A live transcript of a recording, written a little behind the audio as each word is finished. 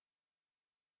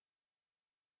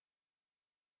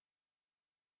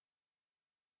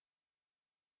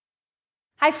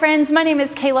Hi friends, my name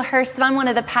is Kayla Hurst and I'm one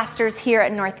of the pastors here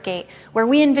at Northgate, where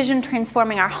we envision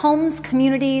transforming our homes,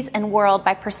 communities, and world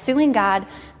by pursuing God,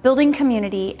 building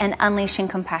community, and unleashing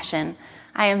compassion.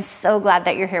 I am so glad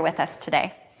that you're here with us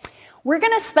today. We're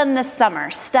going to spend this summer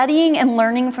studying and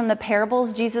learning from the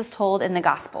parables Jesus told in the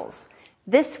Gospels.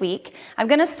 This week, I'm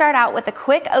going to start out with a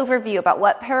quick overview about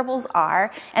what parables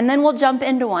are, and then we'll jump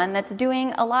into one that's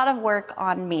doing a lot of work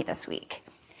on me this week.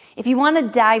 If you want to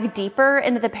dive deeper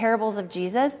into the parables of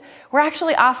Jesus, we're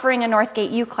actually offering a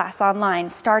Northgate U class online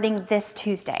starting this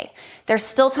Tuesday. There's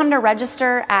still time to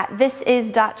register at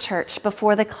thisis.church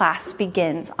before the class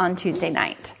begins on Tuesday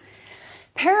night.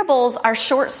 Parables are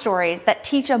short stories that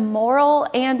teach a moral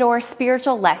and/or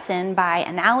spiritual lesson by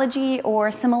analogy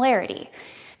or similarity.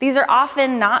 These are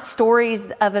often not stories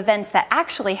of events that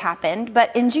actually happened,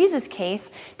 but in Jesus'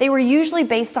 case, they were usually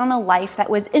based on a life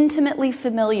that was intimately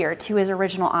familiar to his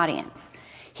original audience.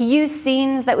 He used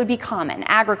scenes that would be common,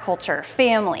 agriculture,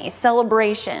 family,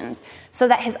 celebrations, so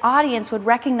that his audience would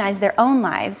recognize their own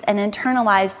lives and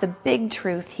internalize the big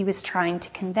truth he was trying to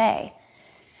convey.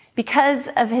 Because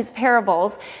of his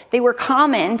parables, they were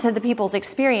common to the people's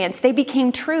experience. They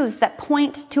became truths that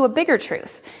point to a bigger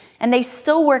truth. And they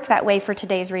still work that way for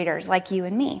today's readers, like you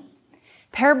and me.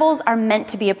 Parables are meant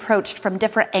to be approached from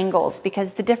different angles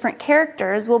because the different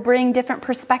characters will bring different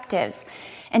perspectives.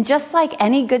 And just like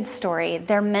any good story,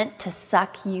 they're meant to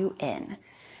suck you in.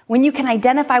 When you can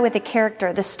identify with a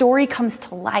character, the story comes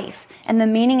to life and the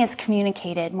meaning is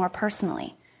communicated more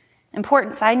personally.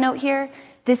 Important side note here,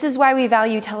 this is why we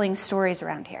value telling stories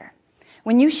around here.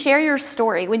 When you share your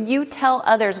story, when you tell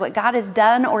others what God has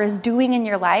done or is doing in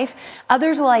your life,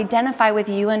 others will identify with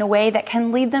you in a way that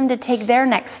can lead them to take their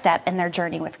next step in their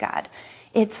journey with God.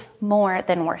 It's more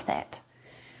than worth it.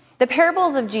 The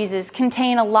parables of Jesus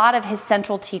contain a lot of his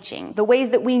central teaching, the ways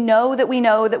that we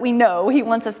know he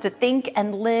wants us to think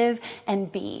and live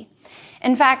and be.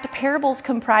 In fact, parables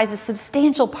comprise a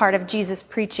substantial part of Jesus'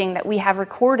 preaching that we have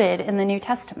recorded in the New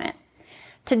Testament.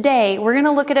 Today, we're going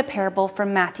to look at a parable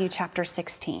from Matthew chapter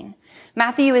 16.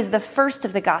 Matthew is the first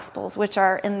of the Gospels, which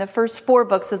are in the first 4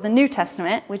 books of the New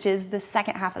Testament, which is the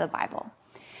second half of the Bible.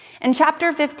 In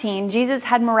chapter 15, Jesus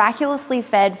had miraculously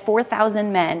fed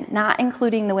 4,000 men, not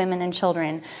including the women and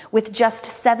children, with just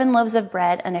 7 loaves of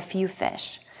bread and a few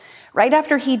fish. Right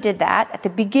after he did that, at the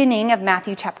beginning of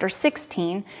Matthew chapter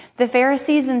 16, the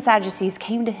Pharisees and Sadducees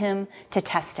came to him to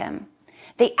test him.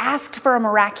 They asked for a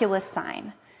miraculous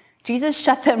sign. Jesus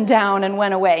shut them down and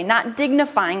went away, not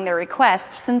dignifying their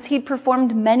request since he'd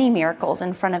performed many miracles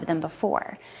in front of them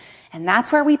before. And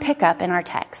that's where we pick up in our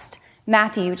text,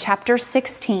 Matthew chapter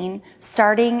 16,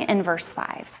 starting in verse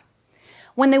 5.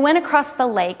 When they went across the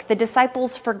lake, the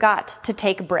disciples forgot to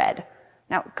take bread.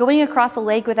 Now, going across a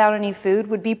lake without any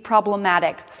food would be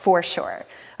problematic for sure.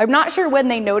 I'm not sure when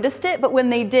they noticed it, but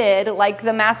when they did, like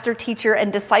the master teacher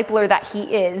and discipler that he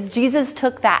is, Jesus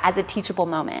took that as a teachable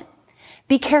moment.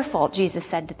 Be careful, Jesus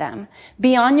said to them.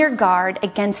 Be on your guard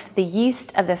against the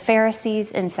yeast of the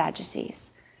Pharisees and Sadducees.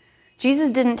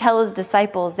 Jesus didn't tell his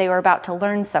disciples they were about to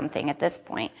learn something at this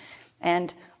point.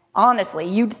 And honestly,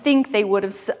 you'd think they would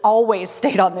have always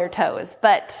stayed on their toes.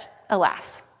 But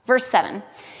alas, verse 7,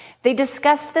 they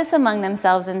discussed this among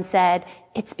themselves and said,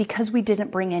 it's because we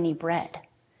didn't bring any bread.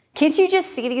 Can't you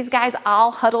just see these guys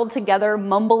all huddled together,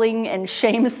 mumbling and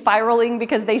shame spiraling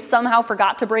because they somehow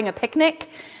forgot to bring a picnic?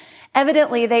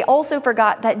 Evidently, they also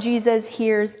forgot that Jesus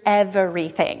hears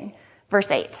everything.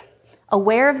 Verse 8.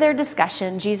 Aware of their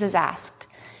discussion, Jesus asked,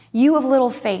 you of little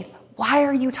faith, why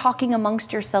are you talking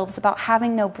amongst yourselves about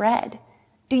having no bread?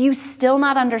 Do you still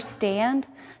not understand?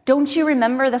 Don't you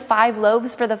remember the 5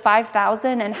 loaves for the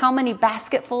 5,000 and how many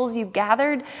basketfuls you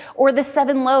gathered? Or the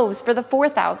 7 loaves for the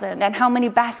 4,000 and how many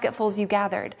basketfuls you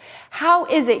gathered? How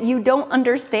is it you don't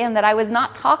understand that I was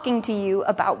not talking to you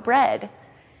about bread?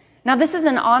 Now, this is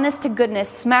an honest-to-goodness,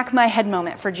 smack-my-head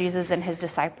moment for Jesus and his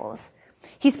disciples.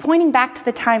 He's pointing back to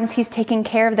the times he's taking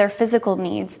care of their physical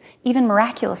needs, even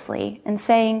miraculously, and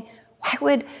saying, why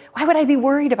would I be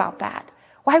worried about that?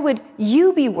 Why would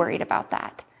you be worried about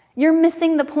that? You're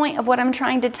missing the point of what I'm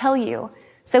trying to tell you.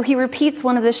 So he repeats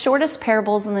one of the shortest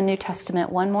parables in the New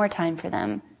Testament one more time for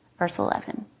them, verse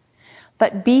 11.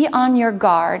 But be on your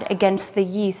guard against the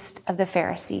yeast of the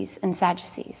Pharisees and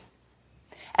Sadducees.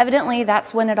 Evidently,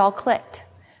 that's when it all clicked.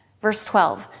 Verse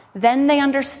 12, then they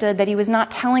understood that he was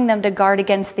not telling them to guard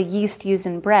against the yeast used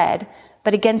in bread,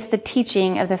 but against the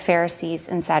teaching of the Pharisees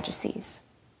and Sadducees.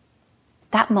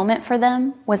 That moment for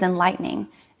them was enlightening,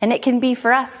 and it can be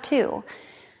for us too.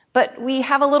 But we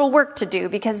have a little work to do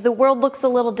because the world looks a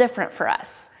little different for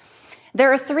us.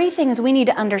 There are 3 things we need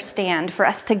to understand for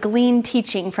us to glean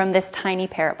teaching from this tiny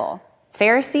parable.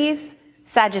 Pharisees,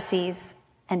 Sadducees,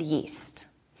 and yeast.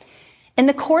 In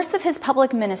the course of his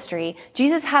public ministry,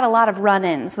 Jesus had a lot of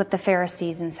run-ins with the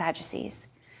Pharisees and Sadducees.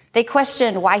 They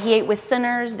questioned why he ate with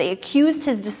sinners. They accused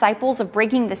his disciples of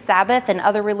breaking the Sabbath and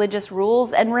other religious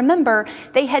rules. And remember,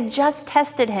 they had just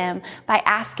tested him by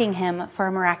asking him for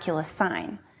a miraculous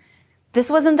sign. This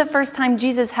wasn't the first time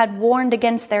Jesus had warned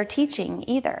against their teaching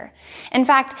either. In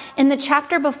fact, in the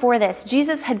chapter before this,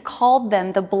 Jesus had called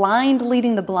them the blind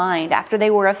leading the blind after they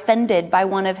were offended by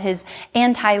one of his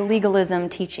anti-legalism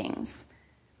teachings.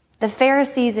 The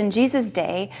Pharisees in Jesus'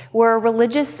 day were a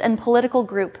religious and political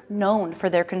group known for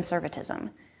their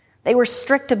conservatism. They were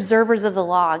strict observers of the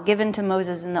law given to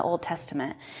Moses in the Old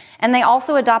Testament. And they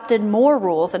also adopted more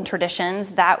rules and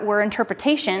traditions that were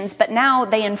interpretations, but now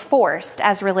they enforced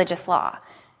as religious law.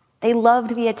 They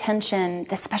loved the attention,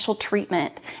 the special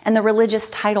treatment, and the religious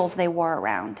titles they wore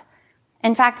around.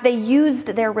 In fact, they used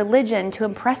their religion to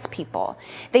impress people.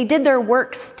 They did their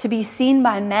works to be seen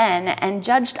by men and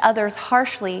judged others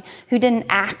harshly who didn't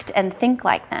act and think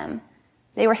like them.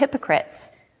 They were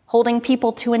hypocrites, holding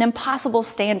people to an impossible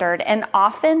standard and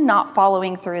often not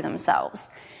following through themselves.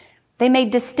 They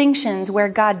made distinctions where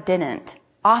God didn't,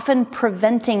 often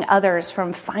preventing others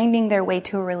from finding their way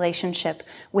to a relationship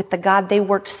with the God they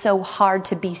worked so hard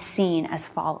to be seen as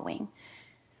following.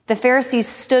 The Pharisees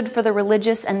stood for the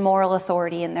religious and moral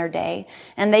authority in their day,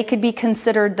 and they could be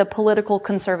considered the political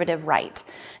conservative right.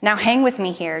 Now hang with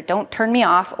me here. Don't turn me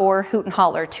off or hoot and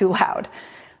holler too loud.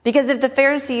 Because if the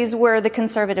Pharisees were the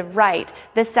conservative right,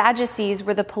 the Sadducees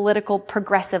were the political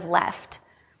progressive left.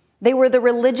 They were the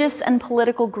religious and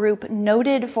political group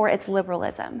noted for its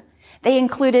liberalism. They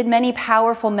included many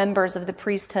powerful members of the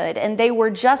priesthood, and they were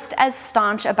just as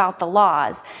staunch about the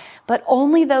laws, but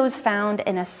only those found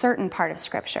in a certain part of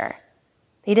Scripture.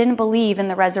 They didn't believe in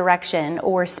the resurrection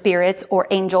or spirits or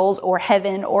angels or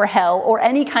heaven or hell or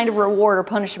any kind of reward or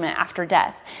punishment after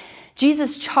death.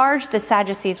 Jesus charged the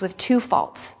Sadducees with two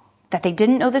faults: that they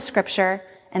didn't know the Scripture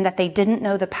and that they didn't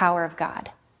know the power of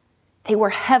God. They were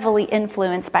heavily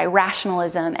influenced by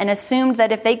rationalism and assumed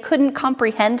that if they couldn't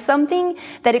comprehend something,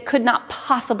 that it could not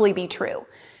possibly be true.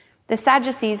 The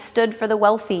Sadducees stood for the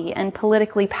wealthy and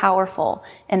politically powerful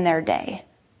in their day.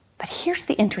 But here's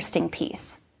the interesting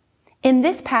piece. In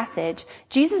this passage,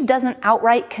 Jesus doesn't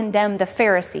outright condemn the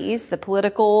Pharisees, the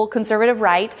political conservative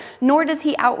right, nor does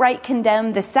he outright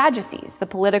condemn the Sadducees, the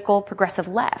political progressive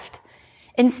left.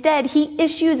 Instead, he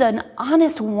issues an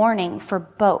honest warning for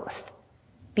both.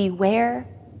 Beware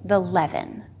the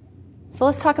leaven. So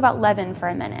let's talk about leaven for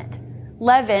a minute.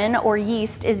 Leaven, or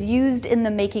yeast, is used in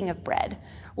the making of bread.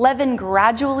 Leaven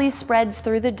gradually spreads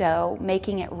through the dough,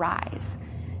 making it rise.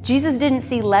 Jesus didn't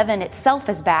see leaven itself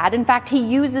as bad. In fact, he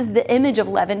uses the image of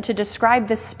leaven to describe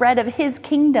the spread of his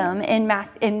kingdom in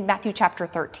Matthew chapter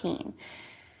 13.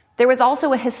 There was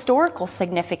also a historical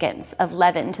significance of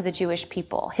leaven to the Jewish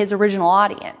people, his original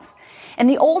audience. In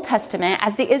the Old Testament,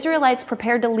 as the Israelites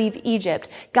prepared to leave Egypt,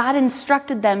 God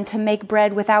instructed them to make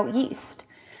bread without yeast.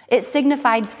 It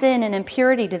signified sin and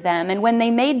impurity to them, and when they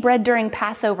made bread during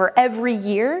Passover every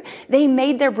year, they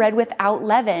made their bread without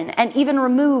leaven and even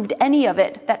removed any of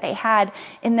it that they had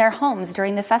in their homes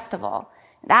during the festival.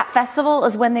 That festival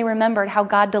is when they remembered how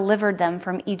God delivered them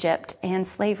from Egypt and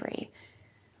slavery.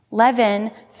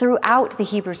 Leaven, throughout the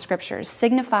Hebrew Scriptures,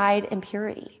 signified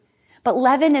impurity. But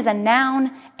leaven is a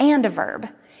noun and a verb.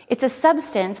 It's a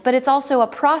substance, but it's also a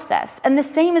process. And the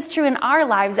same is true in our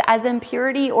lives, as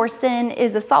impurity or sin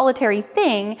is a solitary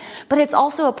thing, but it's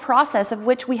also a process of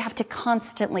which we have to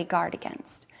constantly guard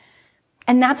against.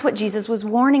 And that's what Jesus was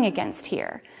warning against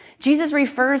here. Jesus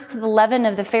refers to the leaven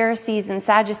of the Pharisees and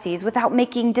Sadducees without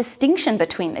making distinction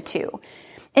between the two.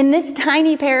 In this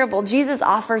tiny parable, Jesus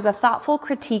offers a thoughtful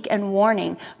critique and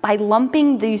warning by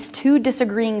lumping these two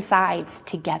disagreeing sides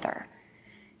together.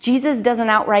 Jesus doesn't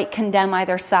outright condemn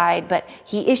either side, but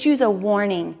he issues a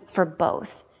warning for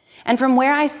both. And from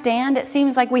where I stand, it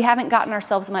seems like we haven't gotten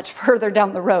ourselves much further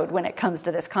down the road when it comes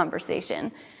to this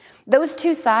conversation. Those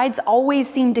two sides always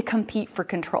seem to compete for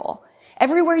control.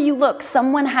 Everywhere you look,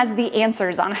 someone has the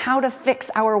answers on how to fix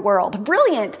our world.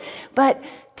 Brilliant! But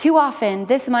too often,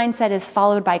 this mindset is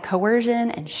followed by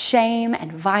coercion and shame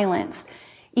and violence,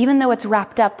 even though it's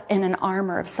wrapped up in an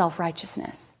armor of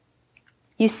self-righteousness.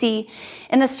 You see,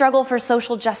 in the struggle for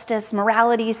social justice,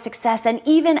 morality, success, and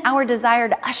even our desire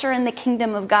to usher in the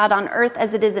kingdom of God on earth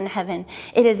as it is in heaven,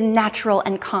 it is natural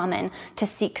and common to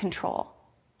seek control.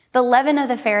 The leaven of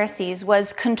the Pharisees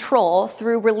was control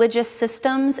through religious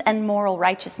systems and moral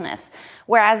righteousness,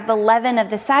 whereas the leaven of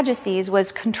the Sadducees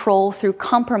was control through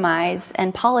compromise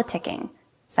and politicking.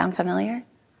 Sound familiar?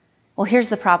 Well, here's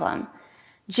the problem.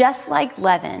 Just like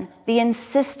leaven, the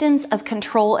insistence of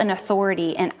control and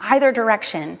authority in either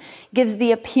direction gives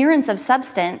the appearance of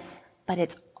substance, but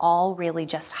it's all really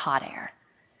just hot air.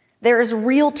 There is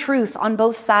real truth on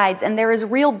both sides, and there is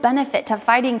real benefit to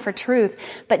fighting for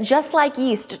truth. But just like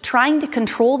yeast, trying to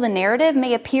control the narrative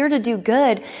may appear to do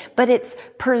good, but it's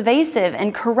pervasive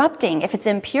and corrupting if it's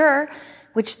impure,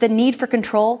 which the need for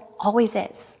control always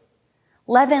is.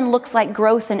 Leaven looks like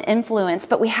growth and influence,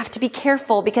 but we have to be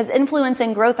careful because influence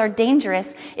and growth are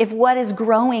dangerous if what is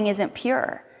growing isn't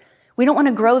pure. We don't want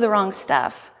to grow the wrong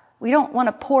stuff. We don't want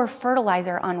to pour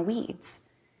fertilizer on weeds.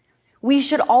 We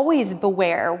should always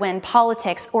beware when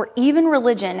politics or even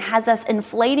religion has us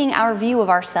inflating our view of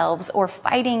ourselves or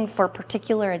fighting for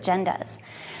particular agendas.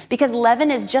 Because leaven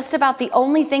is just about the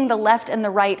only thing the left and the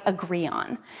right agree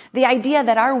on. The idea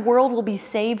that our world will be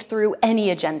saved through any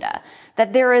agenda,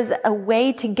 that there is a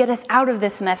way to get us out of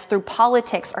this mess through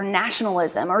politics or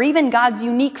nationalism or even God's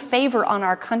unique favor on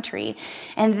our country.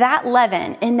 And that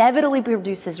leaven inevitably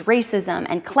produces racism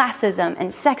and classism and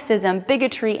sexism,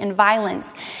 bigotry and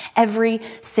violence every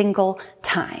single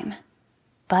time.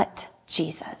 But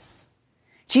Jesus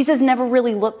never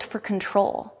really looked for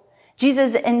control.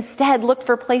 Jesus instead looked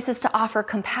for places to offer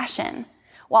compassion.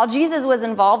 While Jesus was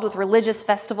involved with religious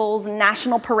festivals,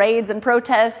 national parades, and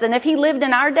protests, and if he lived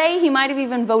in our day, he might have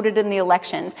even voted in the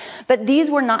elections. But these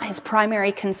were not his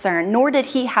primary concern, nor did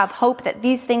he have hope that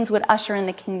these things would usher in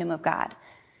the kingdom of God.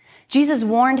 Jesus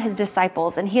warned his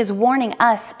disciples, and he is warning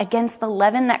us against the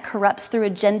leaven that corrupts through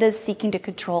agendas seeking to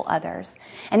control others.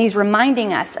 And he's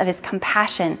reminding us of his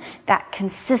compassion that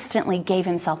consistently gave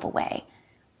himself away.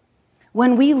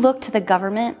 When we look to the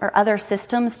government or other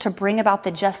systems to bring about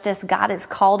the justice God has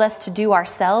called us to do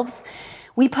ourselves,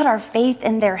 we put our faith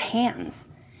in their hands.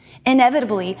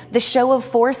 Inevitably, the show of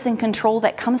force and control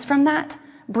that comes from that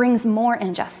brings more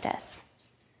injustice.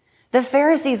 The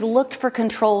Pharisees looked for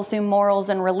control through morals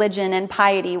and religion and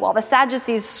piety, while the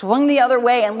Sadducees swung the other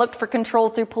way and looked for control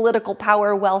through political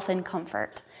power, wealth, and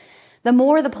comfort. The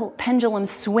more the pendulum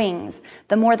swings,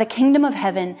 the more the kingdom of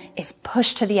heaven is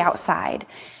pushed to the outside.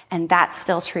 And that's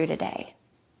still true today.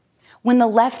 When the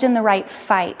left and the right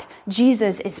fight,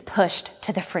 Jesus is pushed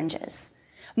to the fringes.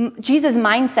 Jesus'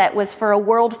 mindset was for a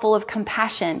world full of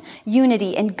compassion,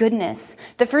 unity, and goodness.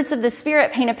 The fruits of the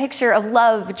Spirit paint a picture of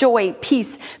love, joy,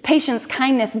 peace, patience,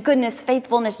 kindness, goodness,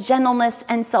 faithfulness, gentleness,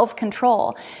 and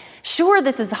self-control. Sure,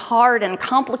 this is hard and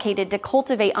complicated to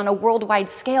cultivate on a worldwide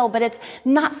scale, but it's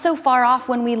not so far off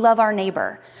when we love our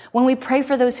neighbor, when we pray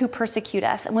for those who persecute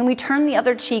us, and when we turn the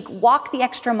other cheek, walk the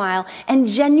extra mile, and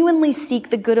genuinely seek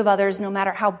the good of others no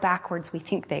matter how backwards we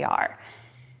think they are.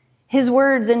 His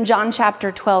words in John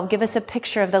chapter 12 give us a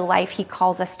picture of the life he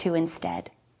calls us to instead.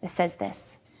 It says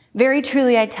this: "Very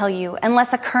truly I tell you,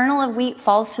 unless a kernel of wheat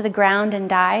falls to the ground and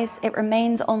dies, it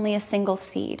remains only a single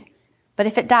seed. But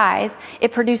if it dies,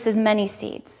 it produces many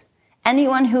seeds.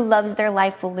 Anyone who loves their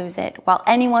life will lose it, while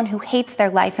anyone who hates their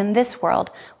life in this world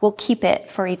will keep it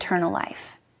for eternal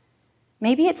life."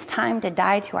 Maybe it's time to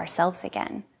die to ourselves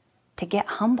again, to get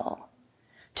humble,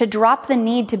 to drop the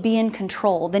need to be in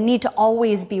control, the need to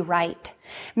always be right.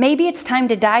 Maybe it's time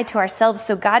to die to ourselves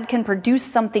so God can produce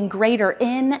something greater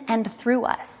in and through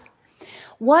us.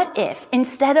 What if,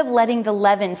 instead of letting the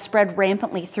leaven spread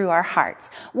rampantly through our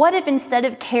hearts, what if instead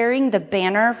of carrying the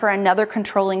banner for another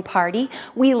controlling party,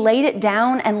 we laid it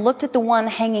down and looked at the one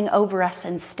hanging over us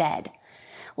instead?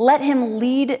 Let him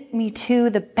lead me to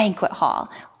the banquet hall,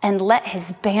 and let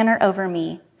his banner over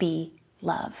me be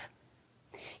love.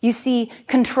 You see,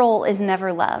 control is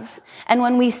never love. And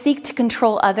when we seek to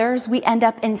control others, we end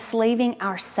up enslaving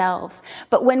ourselves.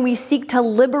 But when we seek to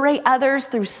liberate others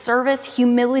through service,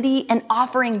 humility, and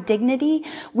offering dignity,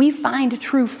 we find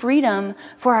true freedom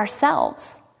for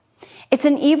ourselves. It's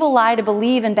an evil lie to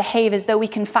believe and behave as though we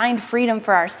can find freedom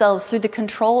for ourselves through the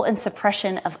control and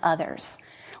suppression of others.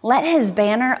 Let his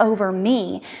banner over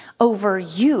me, over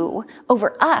you,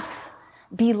 over us,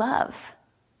 be love.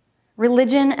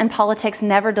 Religion and politics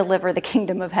never deliver the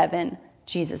kingdom of heaven.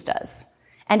 Jesus does.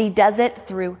 And he does it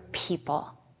through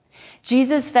people.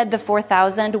 Jesus fed the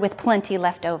 4,000 with plenty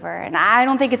left over. And I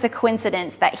don't think it's a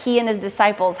coincidence that he and his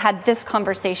disciples had this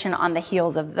conversation on the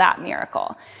heels of that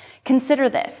miracle. Consider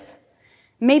this.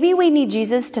 Maybe we need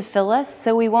Jesus to fill us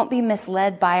so we won't be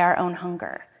misled by our own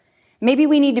hunger. Maybe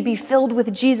we need to be filled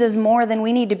with Jesus more than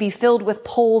we need to be filled with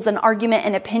polls and argument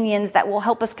and opinions that will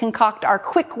help us concoct our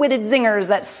quick-witted zingers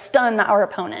that stun our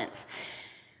opponents.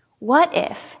 What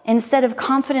if, instead of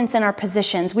confidence in our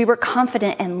positions, we were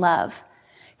confident in love,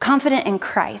 confident in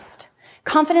Christ,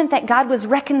 confident that God was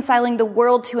reconciling the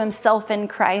world to himself in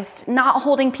Christ, not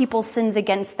holding people's sins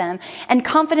against them, and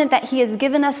confident that he has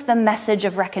given us the message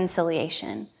of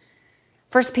reconciliation.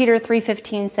 1 Peter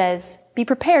 3:15 says, "Be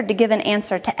prepared to give an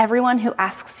answer to everyone who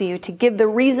asks you to give the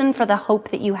reason for the hope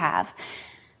that you have."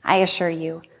 I assure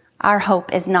you, our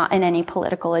hope is not in any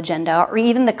political agenda or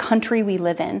even the country we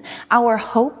live in. Our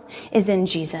hope is in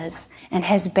Jesus, and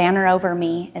his banner over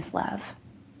me is love.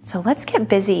 So let's get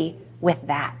busy with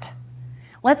that.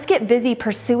 Let's get busy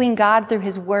pursuing God through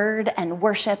his word and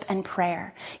worship and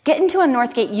prayer. Get into a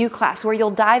Northgate U class where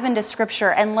you'll dive into scripture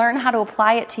and learn how to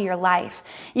apply it to your life.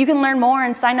 You can learn more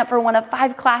and sign up for one of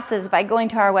 5 classes by going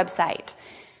to our website.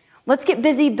 Let's get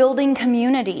busy building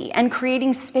community and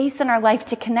creating space in our life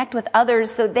to connect with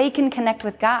others so they can connect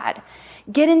with God.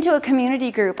 Get into a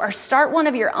community group or start one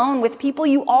of your own with people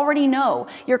you already know,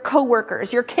 your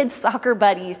coworkers, your kids' soccer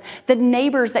buddies, the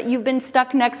neighbors that you've been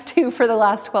stuck next to for the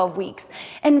last 12 weeks.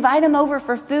 Invite them over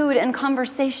for food and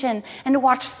conversation and to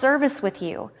watch service with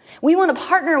you. We want to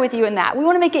partner with you in that. We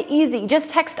want to make it easy.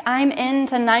 Just text "I'm in"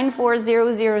 to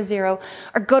 94000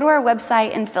 or go to our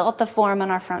website and fill out the form on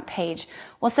our front page.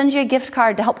 We'll send you a gift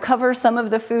card to help cover some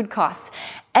of the food costs.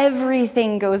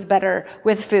 Everything goes better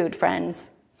with food,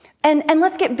 friends. And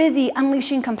let's get busy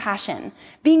unleashing compassion,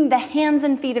 being the hands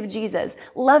and feet of Jesus,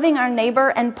 loving our neighbor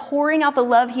and pouring out the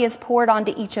love he has poured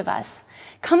onto each of us.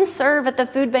 Come serve at the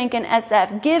food bank in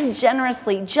SF. Give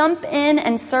generously. Jump in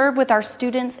and serve with our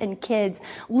students and kids.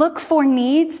 Look for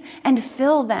needs and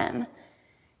fill them.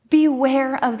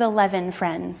 Beware of the leaven,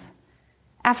 friends.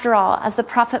 After all, as the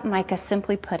prophet Micah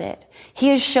simply put it, he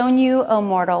has shown you, O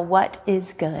mortal, what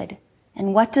is good.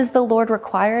 And what does the Lord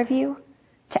require of you?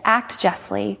 To act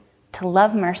justly, to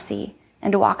love mercy,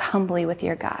 and to walk humbly with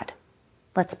your God.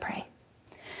 Let's pray.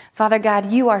 Father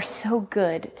God, you are so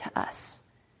good to us.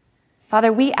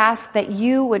 Father, we ask that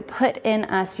you would put in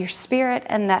us your spirit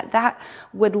and that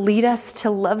would lead us to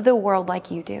love the world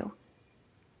like you do.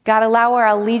 God, allow our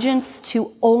allegiance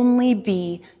to only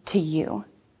be to you.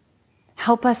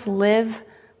 Help us live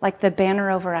like the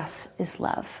banner over us is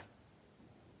love.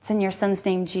 It's in your son's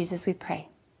name, Jesus, we pray.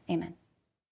 Amen.